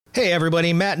Hey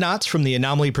everybody, Matt Knotts from the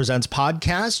Anomaly Presents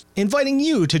podcast, inviting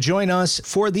you to join us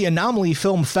for the Anomaly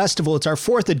Film Festival. It's our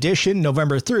 4th edition,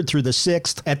 November 3rd through the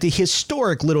 6th, at the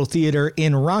historic Little Theater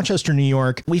in Rochester, New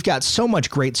York. We've got so much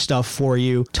great stuff for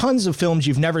you. Tons of films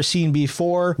you've never seen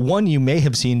before. One you may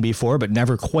have seen before, but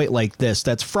never quite like this.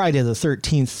 That's Friday the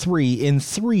 13th 3 in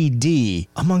 3D,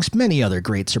 amongst many other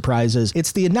great surprises.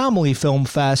 It's the Anomaly Film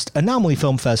Fest,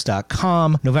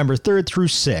 anomalyfilmfest.com, November 3rd through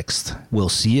 6th. We'll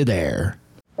see you there.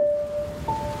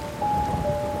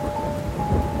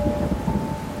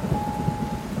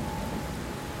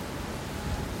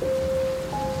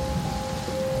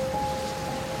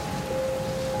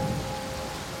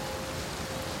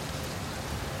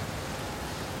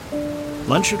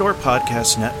 Lunchador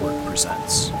Podcast Network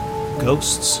presents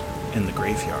Ghosts in the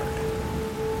Graveyard,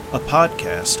 a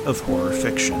podcast of horror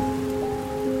fiction.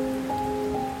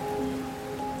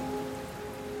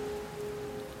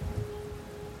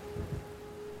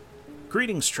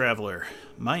 Greetings, traveler.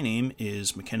 My name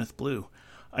is McKenneth Blue.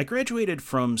 I graduated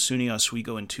from SUNY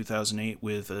Oswego in 2008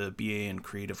 with a BA in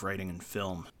Creative Writing and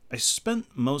Film. I spent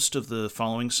most of the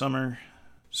following summer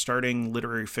starting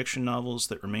literary fiction novels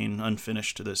that remain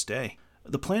unfinished to this day.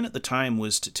 The plan at the time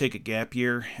was to take a gap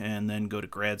year and then go to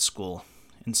grad school.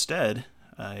 Instead,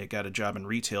 I got a job in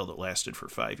retail that lasted for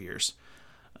 5 years.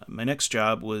 My next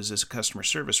job was as a customer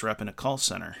service rep in a call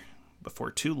center. Before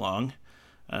too long,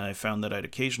 I found that I'd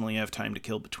occasionally have time to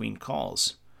kill between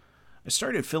calls. I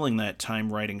started filling that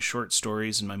time writing short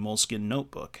stories in my moleskin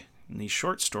notebook, and these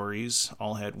short stories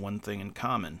all had one thing in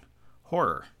common: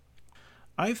 horror.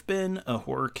 I've been a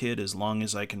horror kid as long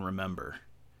as I can remember.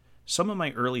 Some of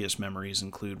my earliest memories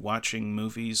include watching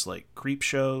movies like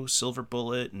Creepshow, Silver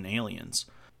Bullet, and Aliens.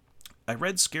 I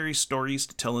read scary stories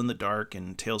to tell in the dark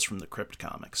and Tales from the Crypt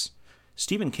comics.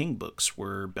 Stephen King books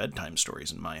were bedtime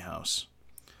stories in my house.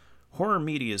 Horror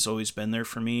media has always been there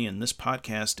for me, and this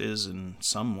podcast is, in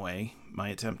some way, my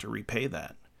attempt to repay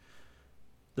that.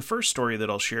 The first story that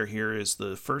I'll share here is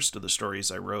the first of the stories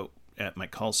I wrote at my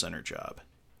call center job.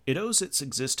 It owes its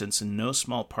existence in no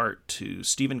small part to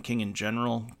Stephen King in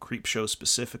general, Creepshow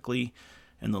specifically,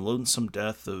 and the lonesome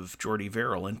death of Jordy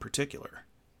Verrill in particular.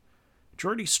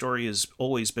 Jordy's story has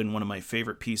always been one of my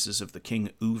favorite pieces of the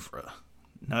King oeuvre,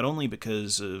 not only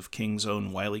because of King's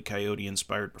own Wile E.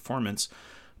 Coyote-inspired performance,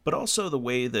 but also the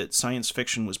way that science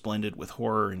fiction was blended with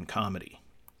horror and comedy.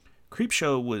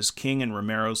 Creepshow was King and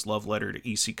Romero's love letter to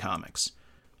EC Comics.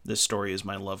 This story is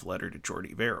my love letter to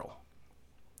Jordy Verrill.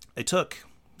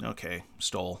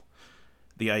 Stole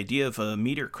the idea of a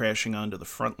meteor crashing onto the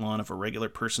front lawn of a regular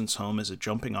person's home as a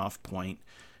jumping-off point,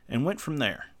 and went from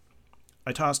there.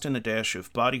 I tossed in a dash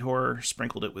of body horror,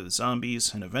 sprinkled it with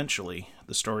zombies, and eventually,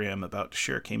 the story I'm about to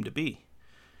share came to be.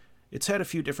 It's had a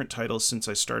few different titles since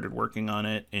I started working on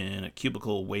it in a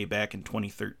cubicle way back in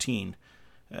 2013.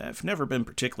 I've never been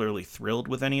particularly thrilled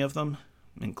with any of them,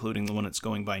 including the one it's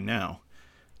going by now.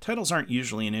 Titles aren't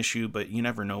usually an issue, but you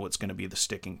never know what's going to be the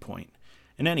sticking point.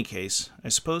 In any case, I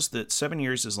suppose that 7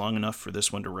 years is long enough for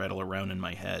this one to rattle around in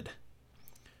my head.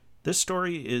 This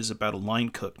story is about a line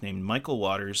cook named Michael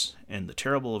Waters and the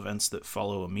terrible events that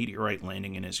follow a meteorite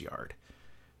landing in his yard.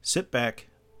 Sit back,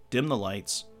 dim the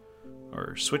lights,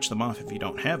 or switch them off if you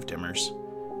don't have dimmers,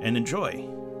 and enjoy.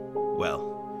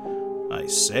 Well, I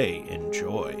say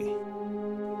enjoy.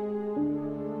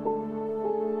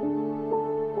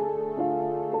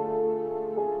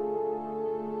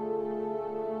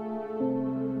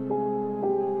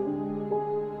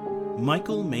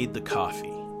 Michael Made the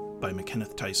Coffee by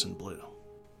McKenneth Tyson Blue.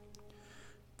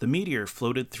 The meteor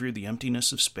floated through the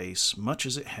emptiness of space much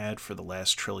as it had for the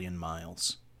last trillion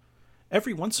miles.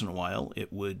 Every once in a while,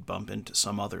 it would bump into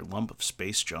some other lump of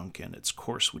space junk and its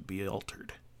course would be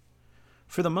altered.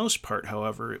 For the most part,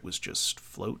 however, it was just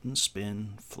float and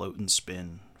spin, float and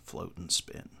spin, float and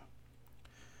spin.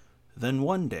 Then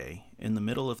one day, in the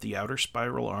middle of the outer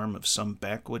spiral arm of some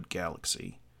backwood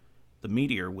galaxy, the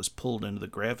meteor was pulled into the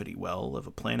gravity well of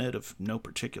a planet of no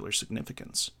particular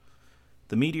significance.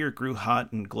 The meteor grew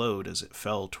hot and glowed as it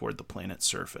fell toward the planet's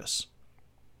surface.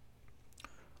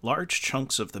 Large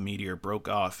chunks of the meteor broke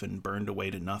off and burned away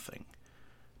to nothing.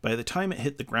 By the time it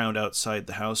hit the ground outside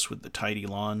the house with the tidy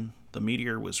lawn, the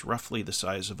meteor was roughly the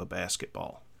size of a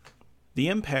basketball. The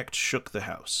impact shook the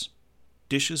house.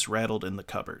 Dishes rattled in the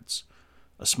cupboards.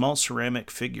 A small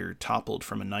ceramic figure toppled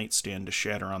from a nightstand to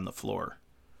shatter on the floor.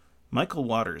 Michael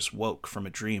Waters woke from a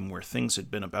dream where things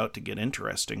had been about to get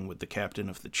interesting with the captain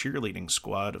of the cheerleading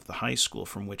squad of the high school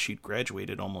from which he'd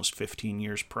graduated almost 15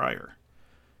 years prior.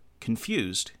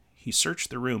 Confused, he searched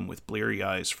the room with bleary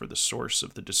eyes for the source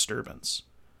of the disturbance.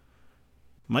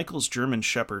 Michael's German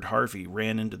Shepherd Harvey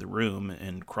ran into the room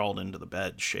and crawled into the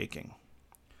bed, shaking.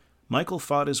 Michael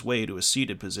fought his way to a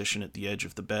seated position at the edge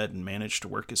of the bed and managed to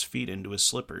work his feet into his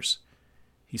slippers.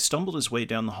 He stumbled his way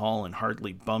down the hall and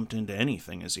hardly bumped into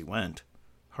anything as he went.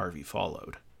 Harvey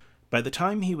followed. By the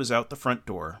time he was out the front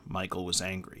door, Michael was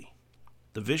angry.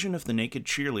 The vision of the naked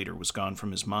cheerleader was gone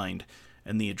from his mind,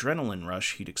 and the adrenaline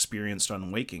rush he'd experienced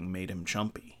on waking made him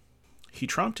jumpy. He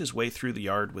tromped his way through the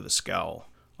yard with a scowl.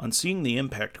 On seeing the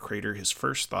impact crater, his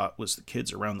first thought was the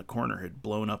kids around the corner had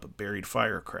blown up a buried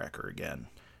firecracker again.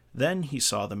 Then he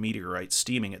saw the meteorite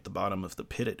steaming at the bottom of the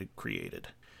pit it had created.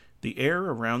 The air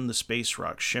around the space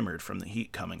rock shimmered from the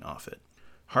heat coming off it.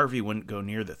 Harvey wouldn't go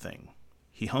near the thing.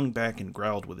 He hung back and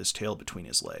growled with his tail between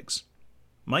his legs.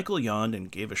 Michael yawned and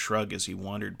gave a shrug as he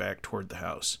wandered back toward the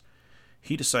house.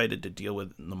 He decided to deal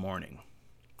with it in the morning.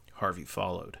 Harvey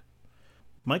followed.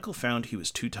 Michael found he was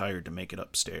too tired to make it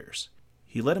upstairs.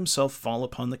 He let himself fall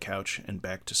upon the couch and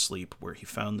back to sleep, where he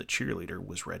found the cheerleader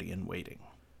was ready and waiting.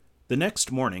 The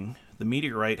next morning, the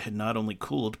meteorite had not only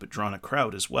cooled but drawn a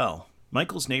crowd as well.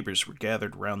 Michael's neighbors were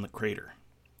gathered round the crater.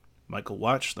 Michael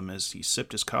watched them as he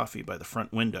sipped his coffee by the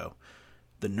front window.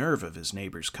 The nerve of his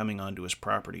neighbors coming onto his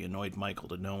property annoyed Michael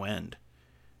to no end.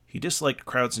 He disliked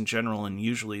crowds in general and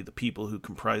usually the people who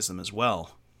comprised them as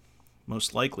well.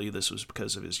 Most likely this was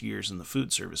because of his years in the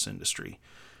food service industry.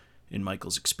 In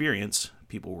Michael's experience,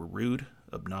 people were rude,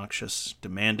 obnoxious,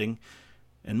 demanding,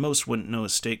 and most wouldn't know a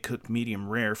steak cooked medium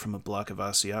rare from a block of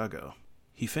Asiago.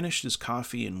 He finished his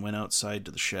coffee and went outside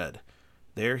to the shed.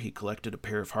 There he collected a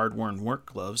pair of hard-worn work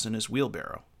gloves and his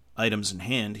wheelbarrow. Items in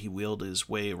hand, he wheeled his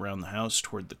way around the house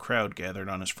toward the crowd gathered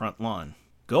on his front lawn.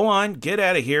 "Go on, get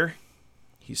out of here,"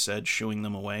 he said, shooing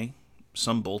them away.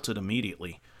 Some bolted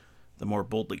immediately. The more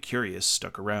boldly curious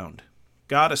stuck around.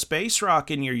 "Got a space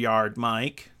rock in your yard,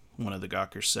 Mike," one of the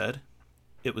gawkers said.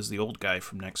 It was the old guy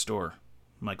from next door.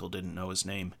 Michael didn't know his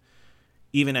name.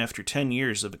 Even after 10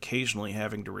 years of occasionally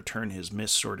having to return his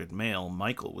missorted mail,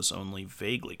 Michael was only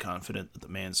vaguely confident that the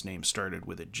man's name started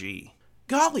with a G.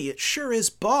 "Golly, it sure is,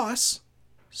 boss,"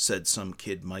 said some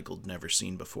kid Michael'd never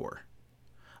seen before.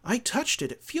 "I touched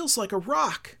it. It feels like a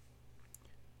rock."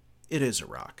 "It is a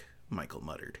rock," Michael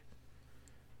muttered.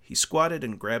 He squatted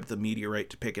and grabbed the meteorite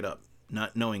to pick it up,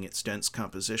 not knowing its dense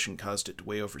composition caused it to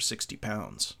weigh over 60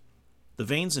 pounds. The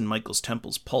veins in Michael's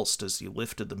temples pulsed as he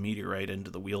lifted the meteorite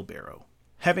into the wheelbarrow.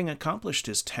 Having accomplished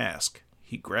his task,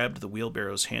 he grabbed the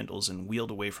wheelbarrow's handles and wheeled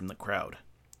away from the crowd.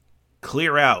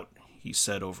 "Clear out," he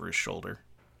said over his shoulder.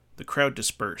 The crowd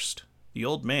dispersed. The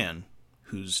old man,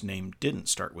 whose name didn't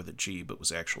start with a G but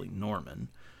was actually Norman,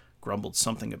 grumbled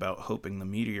something about hoping the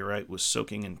meteorite was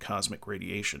soaking in cosmic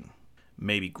radiation.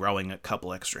 Maybe growing a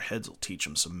couple extra heads will teach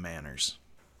him some manners.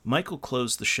 Michael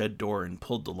closed the shed door and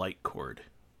pulled the light cord.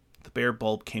 The bare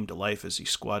bulb came to life as he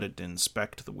squatted to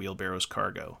inspect the wheelbarrow's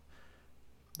cargo.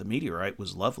 The meteorite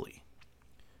was lovely.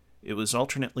 It was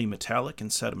alternately metallic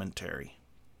and sedimentary.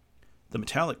 The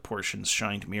metallic portions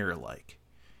shined mirror-like.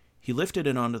 He lifted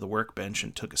it onto the workbench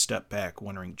and took a step back,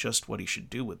 wondering just what he should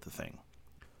do with the thing.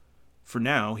 For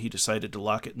now, he decided to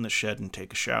lock it in the shed and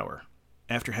take a shower.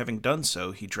 After having done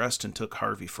so, he dressed and took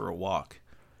Harvey for a walk.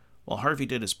 While Harvey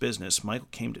did his business, Michael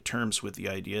came to terms with the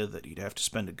idea that he'd have to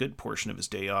spend a good portion of his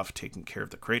day off taking care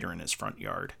of the crater in his front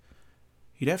yard.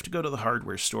 He'd have to go to the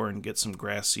hardware store and get some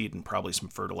grass seed and probably some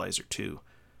fertilizer too.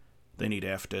 Then he'd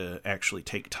have to actually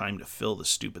take time to fill the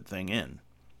stupid thing in.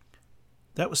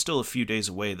 That was still a few days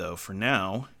away, though. For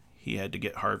now, he had to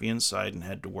get Harvey inside and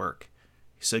head to work.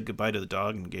 He said goodbye to the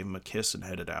dog and gave him a kiss and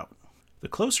headed out. The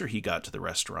closer he got to the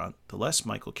restaurant, the less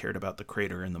Michael cared about the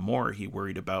crater and the more he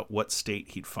worried about what state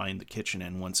he'd find the kitchen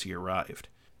in once he arrived.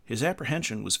 His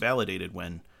apprehension was validated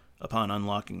when, upon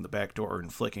unlocking the back door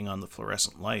and flicking on the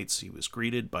fluorescent lights, he was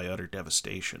greeted by utter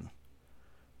devastation.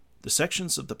 The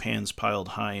sections of the pans piled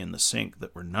high in the sink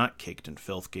that were not caked in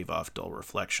filth gave off dull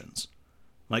reflections.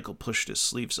 Michael pushed his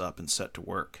sleeves up and set to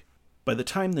work. By the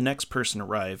time the next person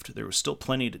arrived, there was still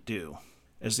plenty to do.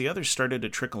 As the others started to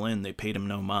trickle in, they paid him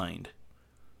no mind.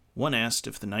 One asked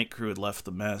if the night crew had left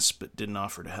the mess, but didn't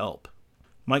offer to help.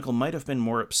 Michael might have been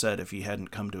more upset if he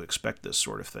hadn't come to expect this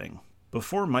sort of thing.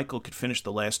 Before Michael could finish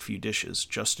the last few dishes,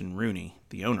 Justin Rooney,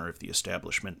 the owner of the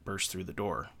establishment, burst through the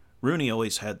door. Rooney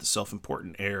always had the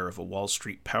self-important air of a Wall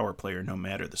Street power player no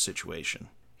matter the situation.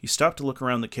 He stopped to look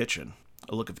around the kitchen,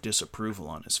 a look of disapproval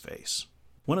on his face.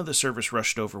 One of the servers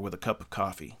rushed over with a cup of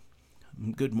coffee.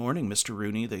 "Good morning, Mr.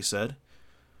 Rooney," they said.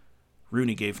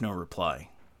 Rooney gave no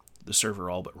reply. The server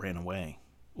all but ran away.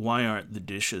 "Why aren't the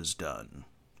dishes done?"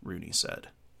 Rooney said.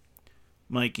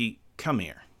 "Mikey, come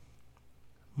here."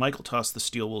 Michael tossed the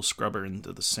steel wool scrubber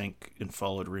into the sink and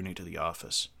followed Rooney to the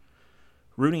office.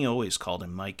 Rooney always called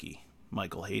him Mikey.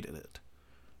 Michael hated it.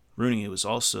 Rooney was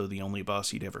also the only boss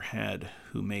he'd ever had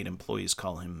who made employees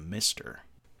call him Mister.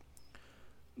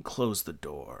 Close the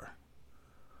door.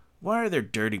 Why are there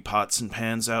dirty pots and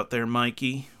pans out there,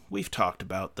 Mikey? We've talked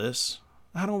about this.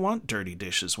 I don't want dirty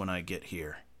dishes when I get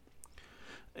here.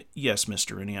 Yes,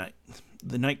 Mr. Rooney,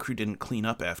 the night crew didn't clean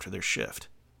up after their shift.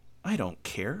 I don't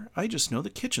care. I just know the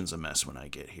kitchen's a mess when I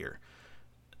get here.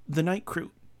 The night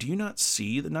crew... Do you not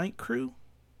see the night crew?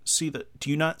 Do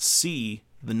you not see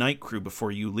the night crew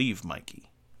before you leave, Mikey?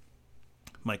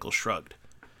 Michael shrugged.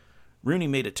 Rooney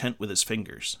made a tent with his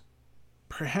fingers.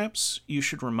 Perhaps you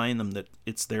should remind them that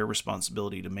it's their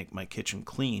responsibility to make my kitchen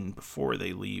clean before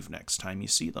they leave next time you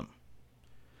see them.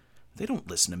 They don't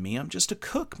listen to me. I'm just a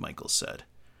cook, Michael said.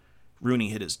 Rooney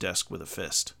hit his desk with a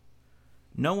fist.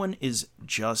 No one is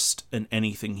just an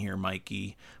anything here,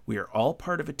 Mikey. We are all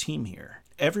part of a team here.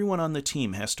 Everyone on the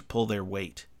team has to pull their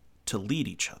weight, to lead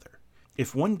each other.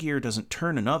 If one gear doesn't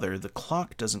turn another, the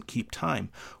clock doesn't keep time.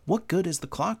 What good is the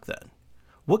clock then?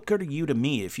 What good are you to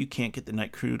me if you can't get the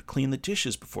night crew to clean the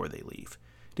dishes before they leave?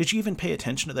 Did you even pay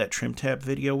attention to that trim tab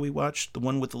video we watched? The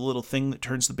one with the little thing that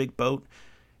turns the big boat?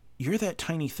 You're that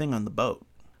tiny thing on the boat.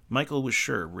 Michael was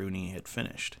sure Rooney had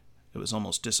finished. It was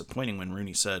almost disappointing when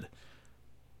Rooney said,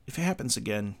 If it happens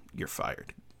again, you're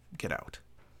fired. Get out.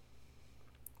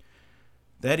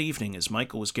 That evening, as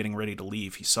Michael was getting ready to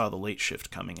leave, he saw the late shift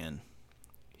coming in.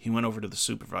 He went over to the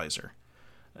supervisor.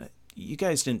 You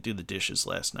guys didn't do the dishes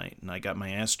last night, and I got my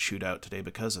ass chewed out today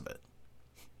because of it.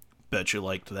 Bet you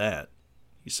liked that,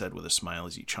 he said with a smile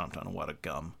as he chomped on a wad of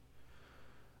gum.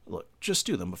 Look, just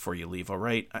do them before you leave, all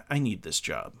right? I need this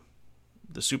job.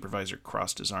 The supervisor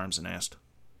crossed his arms and asked,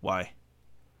 Why?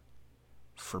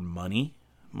 For money?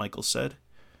 Michael said.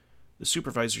 The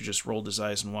supervisor just rolled his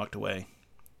eyes and walked away.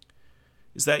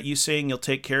 Is that you saying you'll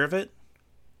take care of it?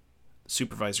 The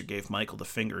supervisor gave Michael the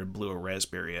finger and blew a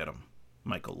raspberry at him.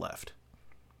 Michael left.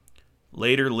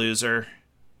 Later, loser,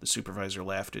 the supervisor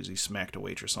laughed as he smacked a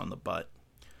waitress on the butt.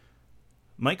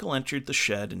 Michael entered the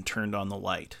shed and turned on the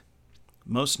light.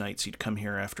 Most nights he'd come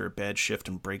here after a bad shift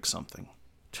and break something.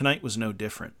 Tonight was no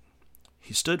different.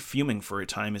 He stood fuming for a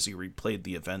time as he replayed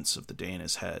the events of the day in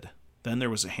his head. Then there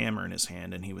was a hammer in his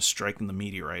hand and he was striking the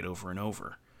meteorite over and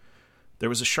over. There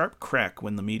was a sharp crack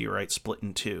when the meteorite split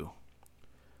in two.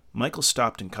 Michael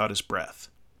stopped and caught his breath.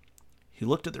 He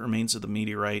looked at the remains of the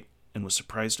meteorite and was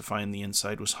surprised to find the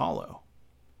inside was hollow.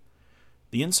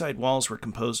 The inside walls were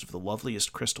composed of the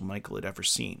loveliest crystal Michael had ever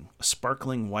seen, a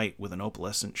sparkling white with an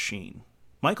opalescent sheen.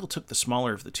 Michael took the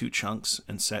smaller of the two chunks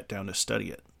and sat down to study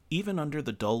it. Even under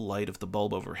the dull light of the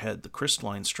bulb overhead, the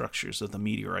crystalline structures of the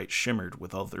meteorite shimmered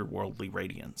with otherworldly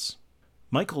radiance.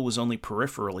 Michael was only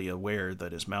peripherally aware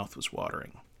that his mouth was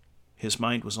watering. His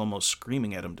mind was almost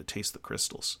screaming at him to taste the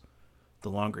crystals. The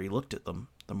longer he looked at them,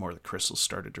 the more the crystals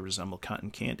started to resemble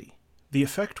cotton candy. The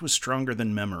effect was stronger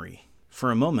than memory. For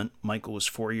a moment, Michael was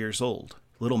 4 years old.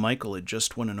 Little Michael had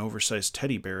just won an oversized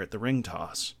teddy bear at the ring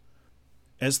toss.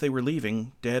 As they were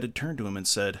leaving, Dad had turned to him and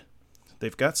said,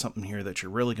 They've got something here that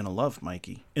you're really going to love,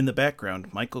 Mikey. In the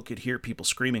background, Michael could hear people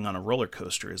screaming on a roller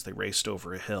coaster as they raced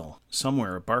over a hill.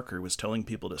 Somewhere, a barker was telling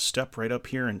people to step right up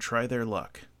here and try their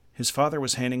luck. His father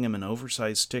was handing him an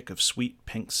oversized stick of sweet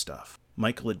pink stuff.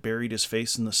 Michael had buried his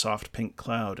face in the soft pink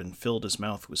cloud and filled his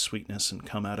mouth with sweetness and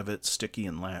come out of it sticky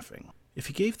and laughing. If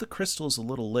he gave the crystals a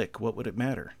little lick, what would it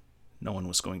matter? No one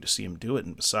was going to see him do it,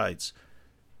 and besides,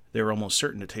 they were almost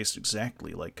certain to taste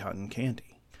exactly like cotton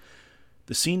candy.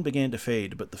 The scene began to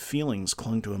fade, but the feelings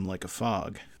clung to him like a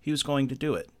fog. He was going to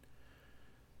do it.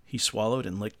 He swallowed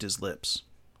and licked his lips.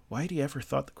 Why had he ever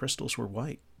thought the crystals were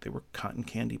white? They were cotton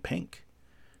candy pink.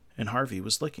 And Harvey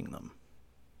was licking them.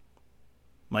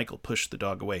 Michael pushed the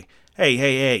dog away.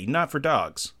 Hey, not for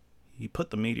dogs. He put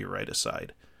the meteorite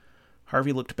aside.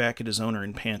 Harvey looked back at his owner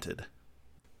and panted.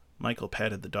 Michael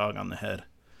patted the dog on the head.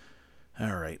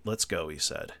 All right, let's go, he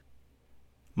said.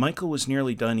 Michael was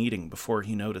nearly done eating before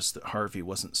he noticed that Harvey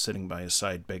wasn't sitting by his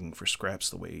side begging for scraps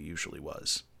the way he usually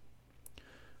was.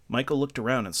 Michael looked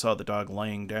around and saw the dog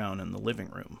lying down in the living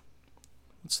room.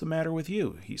 What's the matter with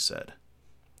you? He said.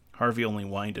 Harvey only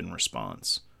whined in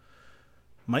response.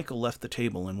 Michael left the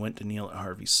table and went to kneel at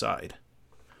Harvey's side.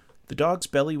 The dog's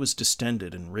belly was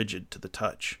distended and rigid to the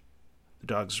touch. The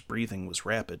dog's breathing was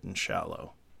rapid and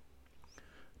shallow.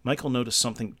 Michael noticed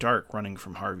something dark running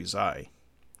from Harvey's eye.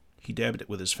 He dabbed it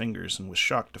with his fingers and was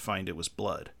shocked to find it was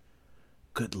blood.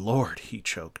 Good Lord, he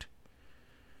choked.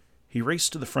 He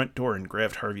raced to the front door and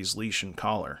grabbed Harvey's leash and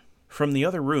collar. From the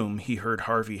other room, he heard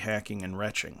Harvey hacking and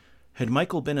retching. Had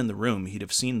Michael been in the room, he'd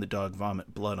have seen the dog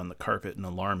vomit blood on the carpet in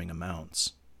alarming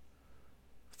amounts.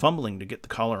 Fumbling to get the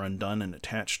collar undone and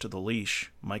attached to the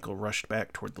leash, Michael rushed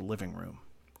back toward the living room.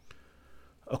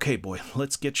 "Okay, boy,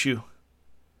 let's get you."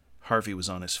 Harvey was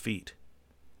on his feet.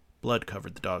 Blood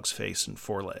covered the dog's face and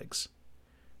forelegs.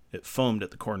 It foamed at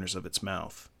the corners of its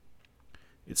mouth.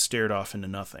 It stared off into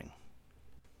nothing.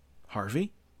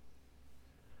 "Harvey?"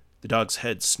 The dog's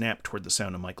head snapped toward the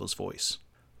sound of Michael's voice.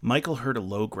 Michael heard a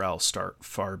low growl start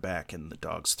far back in the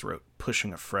dog's throat,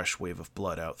 pushing a fresh wave of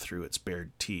blood out through its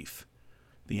bared teeth.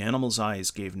 The animal's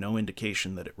eyes gave no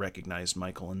indication that it recognized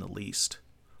Michael in the least.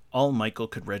 All Michael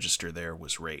could register there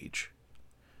was rage.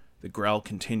 The growl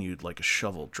continued like a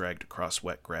shovel dragged across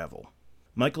wet gravel.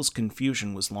 Michael's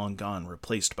confusion was long gone,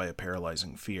 replaced by a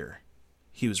paralyzing fear.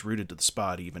 He was rooted to the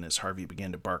spot even as Harvey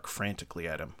began to bark frantically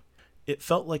at him. It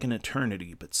felt like an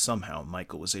eternity, but somehow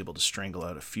Michael was able to strangle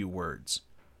out a few words.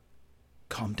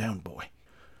 "Calm down, boy."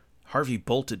 Harvey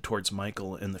bolted towards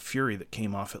Michael, and the fury that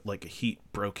came off it like a heat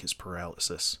broke his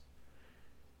paralysis.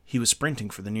 He was sprinting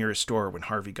for the nearest door when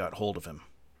Harvey got hold of him.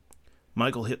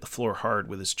 Michael hit the floor hard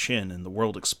with his chin, and the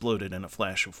world exploded in a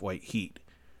flash of white heat.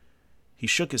 He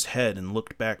shook his head and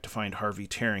looked back to find Harvey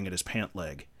tearing at his pant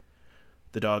leg.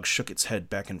 The dog shook its head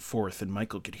back and forth, and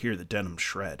Michael could hear the denim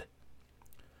shred.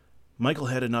 Michael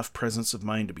had enough presence of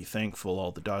mind to be thankful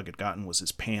all the dog had gotten was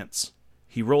his pants.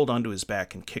 He rolled onto his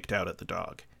back and kicked out at the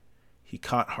dog. He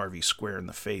caught Harvey square in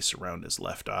the face around his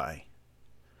left eye.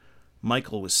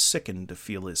 Michael was sickened to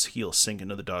feel his heel sink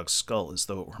into the dog's skull as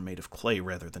though it were made of clay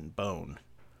rather than bone.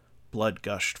 Blood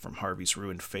gushed from Harvey's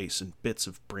ruined face, and bits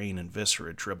of brain and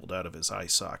viscera dribbled out of his eye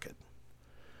socket.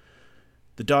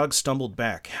 The dog stumbled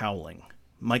back, howling.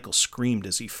 Michael screamed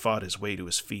as he fought his way to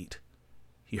his feet.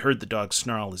 He heard the dog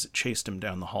snarl as it chased him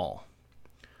down the hall.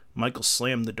 Michael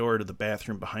slammed the door to the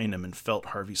bathroom behind him and felt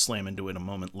Harvey slam into it a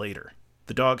moment later.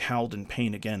 The dog howled in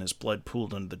pain again as blood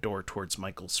pooled under the door towards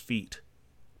Michael's feet.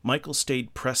 Michael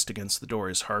stayed pressed against the door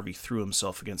as Harvey threw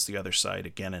himself against the other side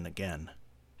again and again.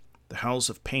 The howls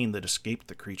of pain that escaped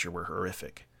the creature were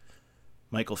horrific.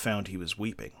 Michael found he was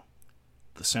weeping.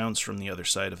 The sounds from the other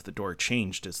side of the door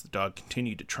changed as the dog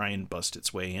continued to try and bust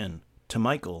its way in. To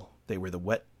Michael, they were the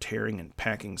wet tearing and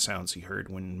packing sounds he heard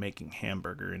when making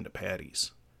hamburger into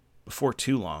patties. Before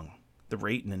too long, the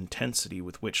rate and intensity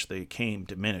with which they came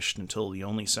diminished until the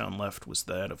only sound left was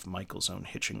that of Michael's own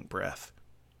hitching breath.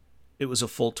 It was a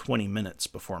full 20 minutes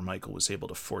before Michael was able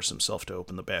to force himself to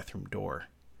open the bathroom door.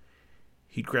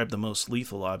 He'd grabbed the most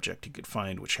lethal object he could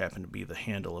find, which happened to be the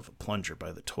handle of a plunger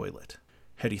by the toilet.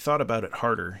 Had he thought about it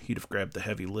harder, he'd have grabbed the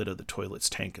heavy lid of the toilet's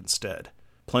tank instead.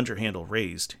 Plunger handle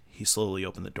raised, he slowly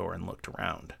opened the door and looked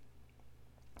around.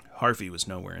 Harvey was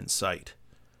nowhere in sight.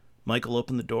 Michael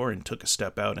opened the door and took a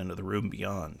step out into the room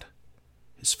beyond.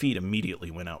 His feet immediately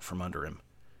went out from under him.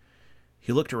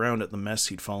 He looked around at the mess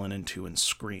he'd fallen into and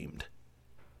screamed.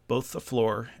 Both the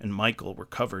floor and Michael were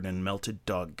covered in melted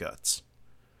dog guts.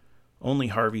 Only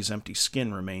Harvey's empty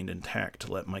skin remained intact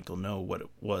to let Michael know what it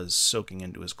was soaking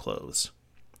into his clothes.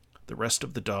 The rest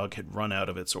of the dog had run out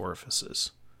of its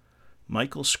orifices.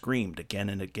 Michael screamed again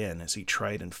and again as he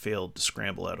tried and failed to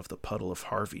scramble out of the puddle of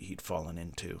Harvey he'd fallen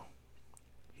into.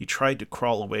 He tried to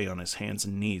crawl away on his hands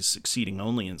and knees, succeeding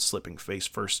only in slipping face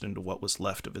first into what was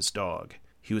left of his dog.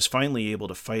 He was finally able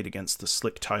to fight against the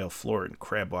slick tile floor and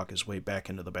crab walk his way back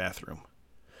into the bathroom.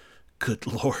 "Good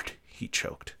Lord," he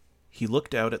choked. He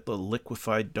looked out at the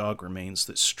liquefied dog remains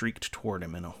that streaked toward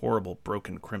him in a horrible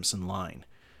broken crimson line,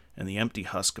 and the empty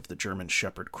husk of the German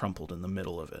Shepherd crumpled in the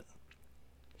middle of it.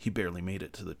 He barely made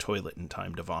it to the toilet in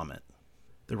time to vomit.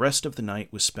 The rest of the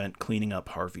night was spent cleaning up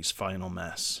Harvey's final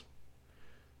mess.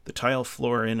 The tile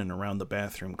floor in and around the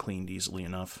bathroom cleaned easily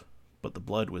enough, but the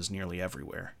blood was nearly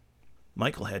everywhere.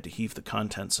 Michael had to heave the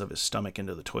contents of his stomach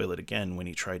into the toilet again when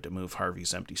he tried to move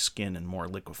Harvey's empty skin, and more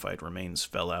liquefied remains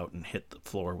fell out and hit the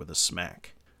floor with a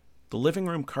smack. The living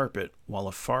room carpet, while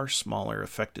a far smaller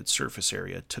affected surface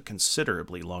area, took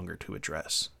considerably longer to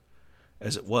address.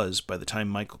 As it was, by the time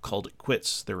Michael called it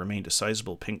quits, there remained a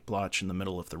sizable pink blotch in the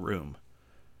middle of the room.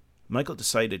 Michael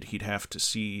decided he'd have to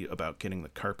see about getting the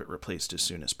carpet replaced as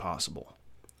soon as possible.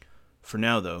 For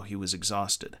now, though, he was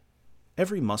exhausted.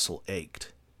 Every muscle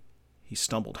ached. He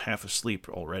stumbled half asleep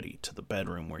already to the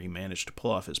bedroom where he managed to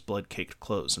pull off his blood-caked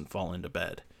clothes and fall into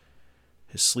bed.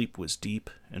 His sleep was deep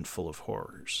and full of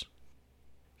horrors.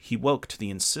 He woke to the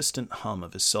insistent hum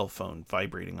of his cell phone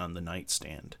vibrating on the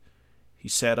nightstand. He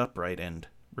sat upright and,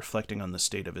 reflecting on the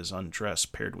state of his undress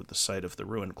paired with the sight of the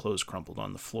ruined clothes crumpled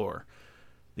on the floor,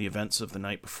 the events of the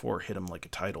night before hit him like a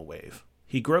tidal wave.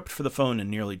 He groped for the phone and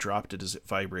nearly dropped it as it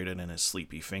vibrated in his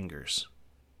sleepy fingers.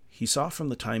 He saw from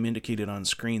the time indicated on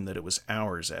screen that it was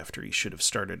hours after he should have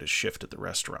started his shift at the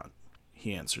restaurant.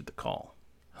 He answered the call.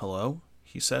 "Hello?"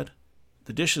 he said.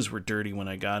 "The dishes were dirty when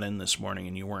I got in this morning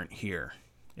and you weren't here."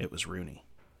 It was Rooney.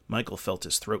 Michael felt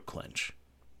his throat clench.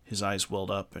 His eyes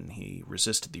welled up and he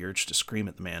resisted the urge to scream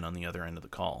at the man on the other end of the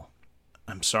call.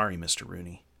 "I'm sorry, Mr.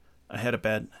 Rooney. I had a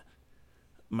bad...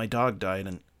 My dog died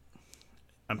and...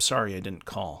 I'm sorry I didn't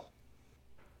call."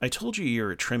 "I told you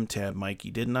you're a trim tab,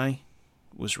 Mikey, didn't I?"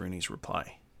 was Rooney's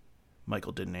reply.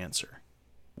 Michael didn't answer.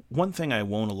 "One thing I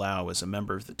won't allow as a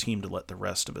member of the team to let the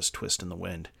rest of us twist in the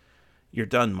wind. You're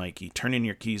done, Mikey. Turn in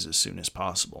your keys as soon as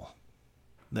possible."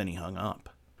 Then he hung up.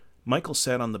 Michael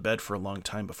sat on the bed for a long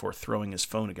time before throwing his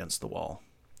phone against the wall.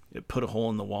 It put a hole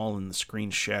in the wall and the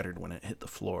screen shattered when it hit the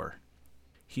floor.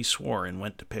 He swore and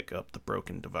went to pick up the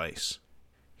broken device.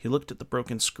 He looked at the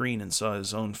broken screen and saw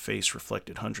his own face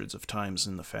reflected hundreds of times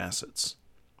in the facets.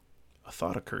 A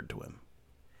thought occurred to him.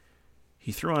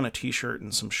 He threw on a t-shirt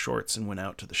and some shorts and went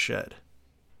out to the shed.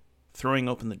 Throwing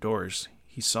open the doors,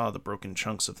 he saw the broken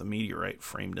chunks of the meteorite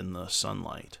framed in the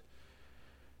sunlight.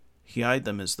 He eyed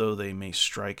them as though they may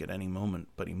strike at any moment,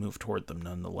 but he moved toward them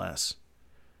nonetheless.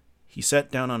 He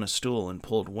sat down on a stool and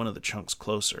pulled one of the chunks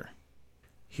closer.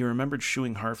 He remembered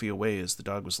shooing Harvey away as the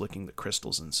dog was licking the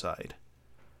crystals inside.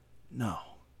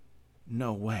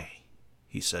 No way,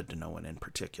 he said to no one in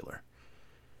particular.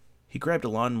 He grabbed a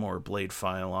lawnmower blade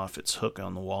file off its hook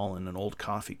on the wall and an old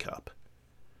coffee cup.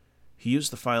 He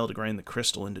used the file to grind the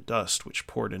crystal into dust, which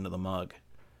poured into the mug.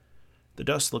 The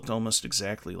dust looked almost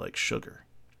exactly like sugar.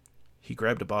 He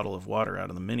grabbed a bottle of water out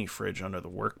of the mini fridge under the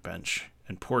workbench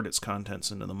and poured its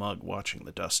contents into the mug, watching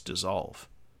the dust dissolve.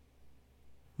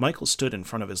 Michael stood in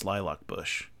front of his lilac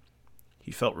bush.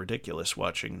 He felt ridiculous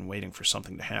watching and waiting for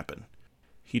something to happen.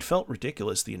 He'd felt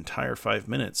ridiculous the entire 5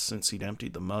 minutes since he'd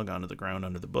emptied the mug onto the ground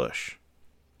under the bush.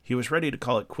 He was ready to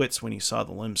call it quits when he saw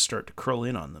the limbs start to curl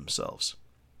in on themselves.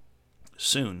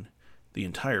 Soon, the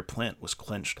entire plant was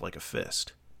clenched like a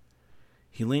fist.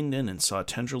 He leaned in and saw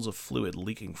tendrils of fluid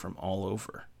leaking from all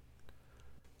over.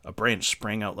 A branch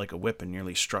sprang out like a whip and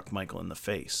nearly struck Michael in the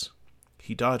face.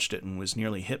 He dodged it and was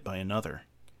nearly hit by another.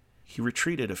 He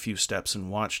retreated a few steps and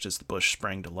watched as the bush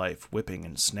sprang to life, whipping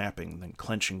and snapping, then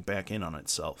clenching back in on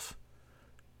itself.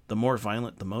 The more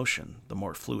violent the motion, the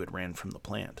more fluid ran from the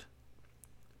plant.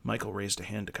 Michael raised a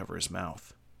hand to cover his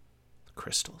mouth. "The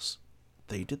crystals.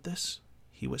 They did this?"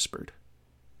 he whispered.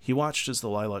 He watched as the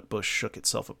lilac bush shook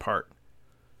itself apart.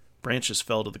 Branches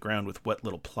fell to the ground with wet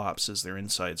little plops as their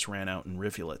insides ran out in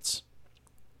rivulets.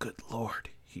 "Good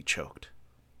Lord," he choked.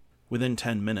 Within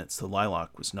 10 minutes, the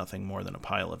lilac was nothing more than a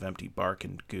pile of empty bark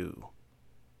and goo.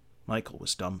 Michael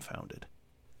was dumbfounded.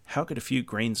 How could a few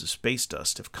grains of space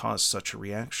dust have caused such a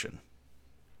reaction?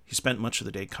 He spent much of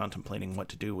the day contemplating what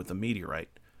to do with the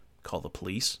meteorite. Call the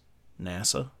police?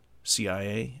 NASA?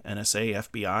 CIA? NSA?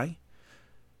 FBI?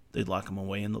 They'd lock him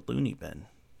away in the loony bin.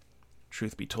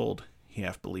 Truth be told, he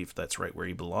half believed that's right where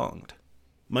he belonged.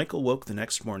 Michael woke the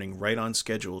next morning right on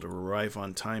schedule to arrive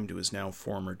on time to his now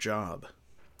former job.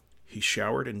 He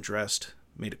showered and dressed,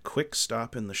 made a quick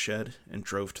stop in the shed, and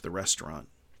drove to the restaurant.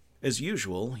 As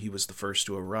usual, he was the first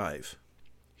to arrive.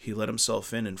 He let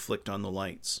himself in and flicked on the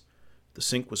lights. The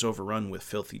sink was overrun with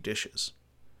filthy dishes.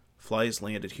 Flies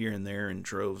landed here and there in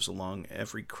droves along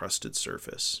every crusted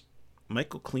surface.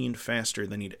 Michael cleaned faster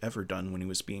than he'd ever done when he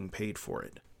was being paid for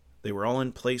it. They were all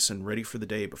in place and ready for the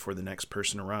day before the next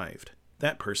person arrived.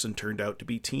 That person turned out to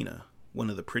be Tina, one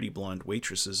of the pretty blonde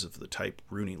waitresses of the type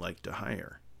Rooney liked to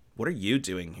hire. "What are you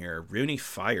doing here? Rooney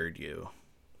fired you."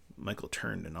 Michael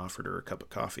turned and offered her a cup of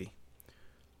coffee.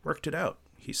 "Worked it out,"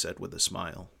 he said with a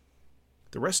smile.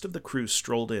 The rest of the crew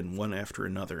strolled in one after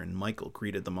another, and Michael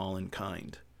greeted them all in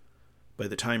kind. By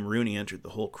the time Rooney entered,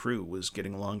 the whole crew was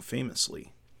getting along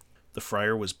famously. The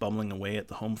fryer was bubbling away at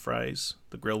the home fries.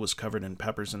 The grill was covered in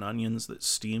peppers and onions that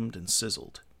steamed and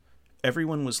sizzled.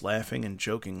 Everyone was laughing and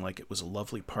joking like it was a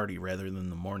lovely party rather than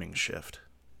the morning shift.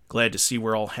 "Glad to see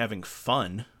we're all having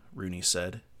fun," Rooney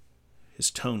said.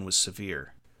 His tone was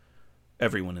severe.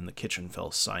 Everyone in the kitchen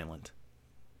fell silent.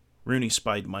 Rooney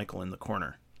spied Michael in the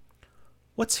corner.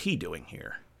 "What's he doing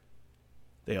here?"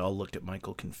 They all looked at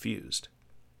Michael confused.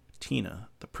 Tina,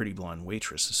 the pretty blonde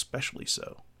waitress, especially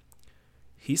so.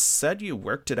 "He said you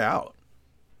worked it out."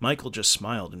 Michael just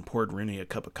smiled and poured Rooney a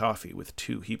cup of coffee with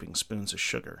 2 heaping spoons of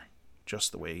sugar,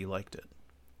 just the way he liked it.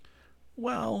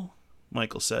 "Well,"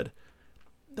 Michael said,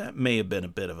 "that may have been a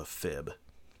bit of a fib."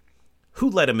 "Who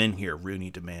let him in here?" Rooney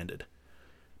demanded.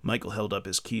 Michael held up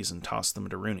his keys and tossed them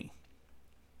to Rooney.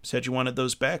 "Said you wanted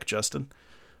those back, Justin.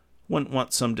 Wouldn't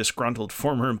want some disgruntled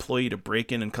former employee to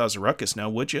break in and cause a ruckus now,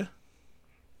 would you?"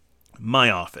 "My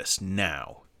office,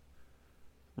 now."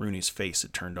 Rooney's face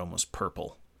had turned almost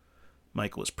purple.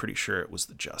 Michael was pretty sure it was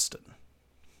the Justin.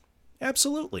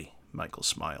 "Absolutely," Michael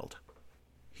smiled.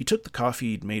 He took the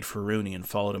coffee he'd made for Rooney and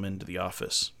followed him into the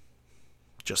office.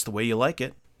 "Just the way you like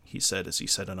it," he said as he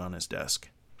set it on his desk.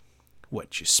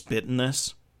 "What, you spit in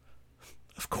this?"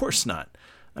 "Of course not.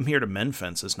 I'm here to mend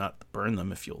fences, not burn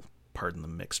them, if you'll pardon the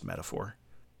mixed metaphor."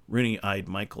 Rooney eyed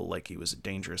Michael like he was a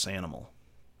dangerous animal.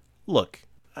 "Look,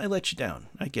 I let you down.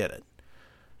 I get it.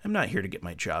 I'm not here to get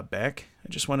my job back. I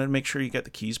just wanted to make sure you got the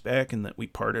keys back and that we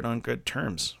parted on good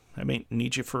terms. I may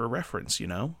need you for a reference, you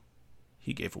know?"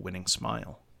 He gave a winning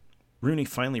smile. Rooney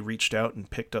finally reached out and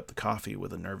picked up the coffee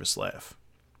with a nervous laugh.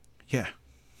 "Yeah,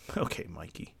 okay,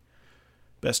 Mikey.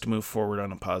 Best to move forward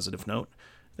on a positive note.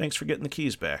 Thanks for getting the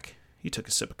keys back." He took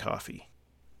a sip of coffee.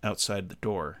 Outside the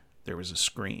door, there was a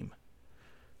scream.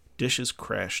 Dishes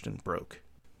crashed and broke.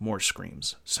 More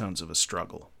screams, sounds of a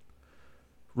struggle.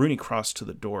 Rooney crossed to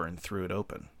the door and threw it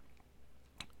open.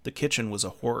 The kitchen was a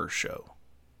horror show.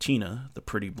 Tina, the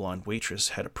pretty blonde waitress,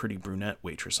 had a pretty brunette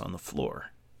waitress on the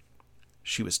floor.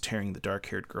 She was tearing the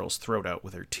dark-haired girl's throat out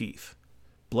with her teeth.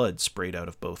 Blood sprayed out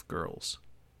of both girls.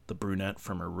 The brunette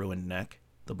from her ruined neck,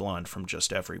 the blonde from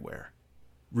just everywhere.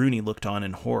 Rooney looked on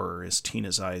in horror as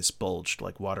Tina's eyes bulged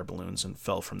like water balloons and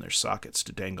fell from their sockets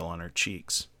to dangle on her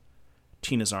cheeks.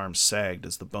 Tina's arms sagged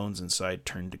as the bones inside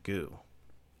turned to goo.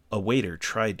 A waiter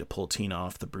tried to pull Tina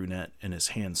off the brunette, and his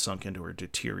hand sunk into her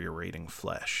deteriorating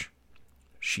flesh.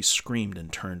 She screamed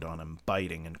and turned on him,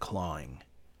 biting and clawing.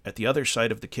 At the other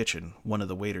side of the kitchen, one of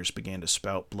the waiters began to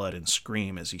spout blood and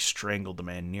scream as he strangled the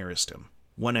man nearest him.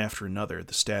 One after another,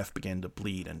 the staff began to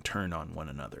bleed and turn on one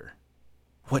another.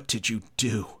 "What did you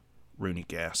do?" Rooney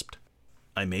gasped.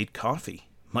 "I made coffee,"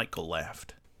 Michael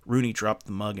laughed. Rooney dropped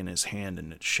the mug in his hand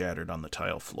and it shattered on the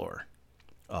tile floor.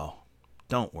 "Oh,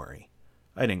 don't worry.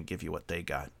 I didn't give you what they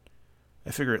got.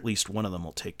 I figure at least one of them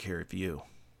will take care of you."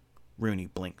 Rooney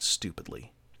blinked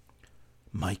stupidly.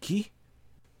 "Mikey?"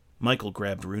 Michael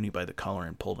grabbed Rooney by the collar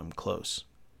and pulled him close.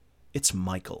 "It's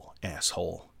Michael,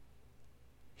 asshole."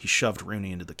 He shoved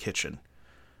Rooney into the kitchen.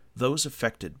 Those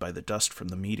affected by the dust from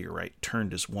the meteorite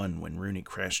turned as one when Rooney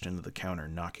crashed into the counter,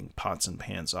 knocking pots and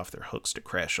pans off their hooks to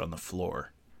crash on the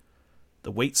floor.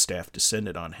 The waitstaff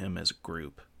descended on him as a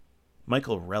group.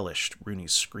 Michael relished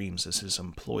Rooney's screams as his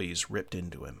employees ripped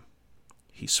into him.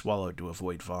 He swallowed to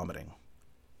avoid vomiting.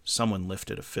 Someone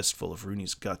lifted a fistful of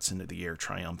Rooney's guts into the air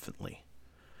triumphantly.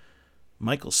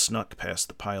 Michael snuck past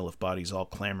the pile of bodies all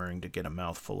clamoring to get a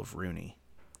mouthful of Rooney.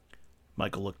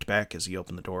 Michael looked back as he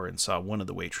opened the door and saw one of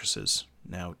the waitresses,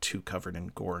 now too covered in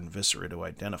gore and viscera to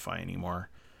identify anymore,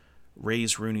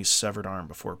 raise Rooney's severed arm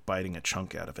before biting a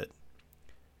chunk out of it.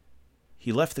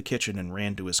 He left the kitchen and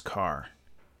ran to his car.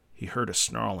 He heard a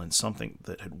snarl and something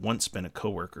that had once been a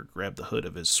coworker grab the hood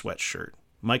of his sweatshirt.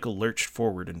 Michael lurched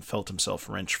forward and felt himself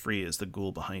wrench free as the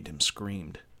ghoul behind him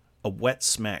screamed. A wet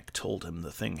smack told him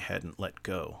the thing hadn't let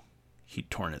go.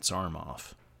 He'd torn its arm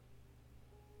off.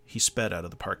 He sped out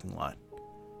of the parking lot.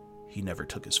 He never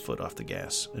took his foot off the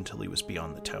gas until he was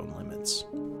beyond the town limits.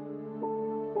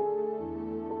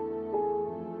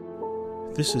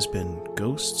 This has been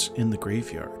Ghosts in the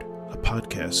Graveyard, a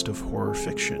podcast of horror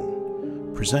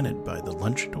fiction, presented by the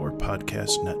Lunchador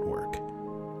Podcast Network.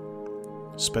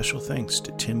 Special thanks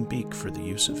to Tim Beek for the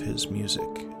use of his music,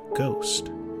 Ghost,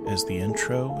 as the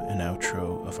intro and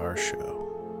outro of our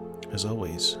show. As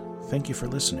always, thank you for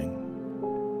listening,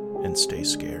 and stay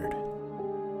scared.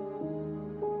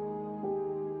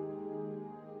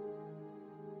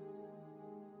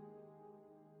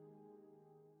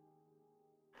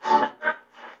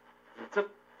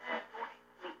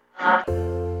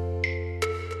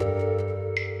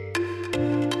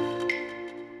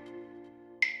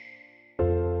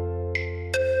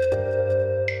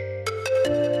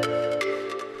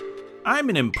 I'm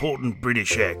an important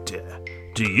British actor.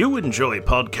 Do you enjoy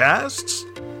podcasts?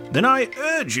 Then I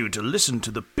urge you to listen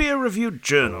to the Beer Review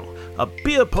Journal, a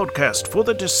beer podcast for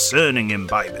the discerning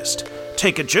imbibist.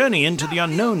 Take a journey into the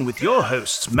unknown with your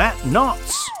hosts, Matt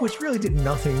Knotts. Which really did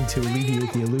nothing to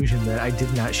alleviate the illusion that I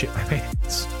did not shit my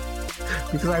pants.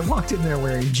 Because I walked in there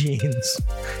wearing jeans,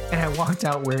 and I walked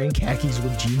out wearing khakis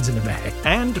with jeans in a bag.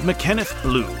 And McKenneth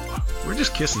Blue. We're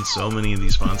just kissing so many of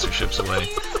these sponsorships away.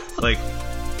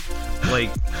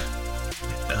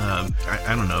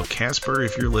 I don't know, Casper,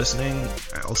 if you're listening,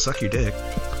 I'll suck your dick.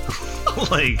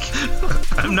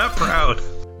 I'm not proud.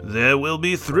 There will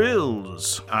be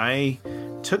thrills. I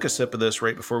took a sip of this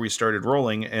right before we started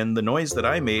rolling, and the noise that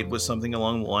I made was something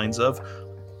along the lines of,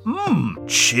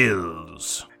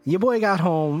 chills. Your boy got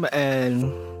home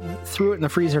and threw it in the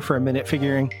freezer for a minute,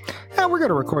 figuring, we're going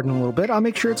to record in a little bit. I'll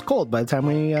make sure it's cold by the time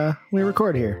we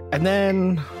record here. And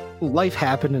then life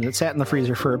happened, and it sat in the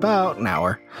freezer for about an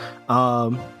hour.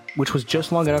 which was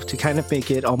just long enough to kind of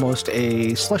make it almost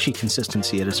a slushy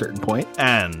consistency at a certain point.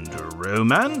 And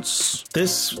romance.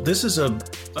 This is an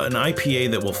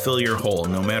IPA that will fill your hole.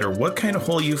 No matter what kind of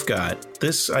hole you've got,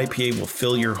 this IPA will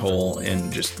fill your hole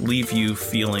and just leave you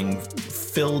feeling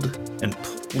filled and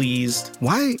pleased.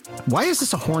 Why is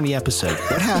this a horny episode?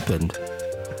 What happened?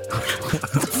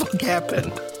 What the fuck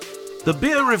happened? The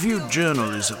Beer Review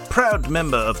Journal is a proud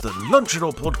member of the Lunch It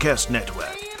All Podcast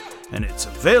Network, and it's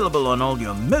available on all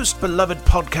your most beloved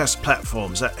podcast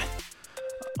platforms.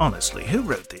 Honestly, who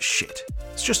wrote this shit?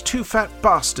 It's just two fat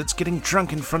bastards getting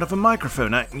drunk in front of a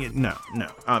microphone. I'm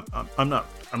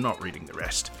not reading the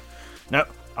rest. No,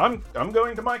 I'm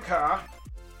going to my car.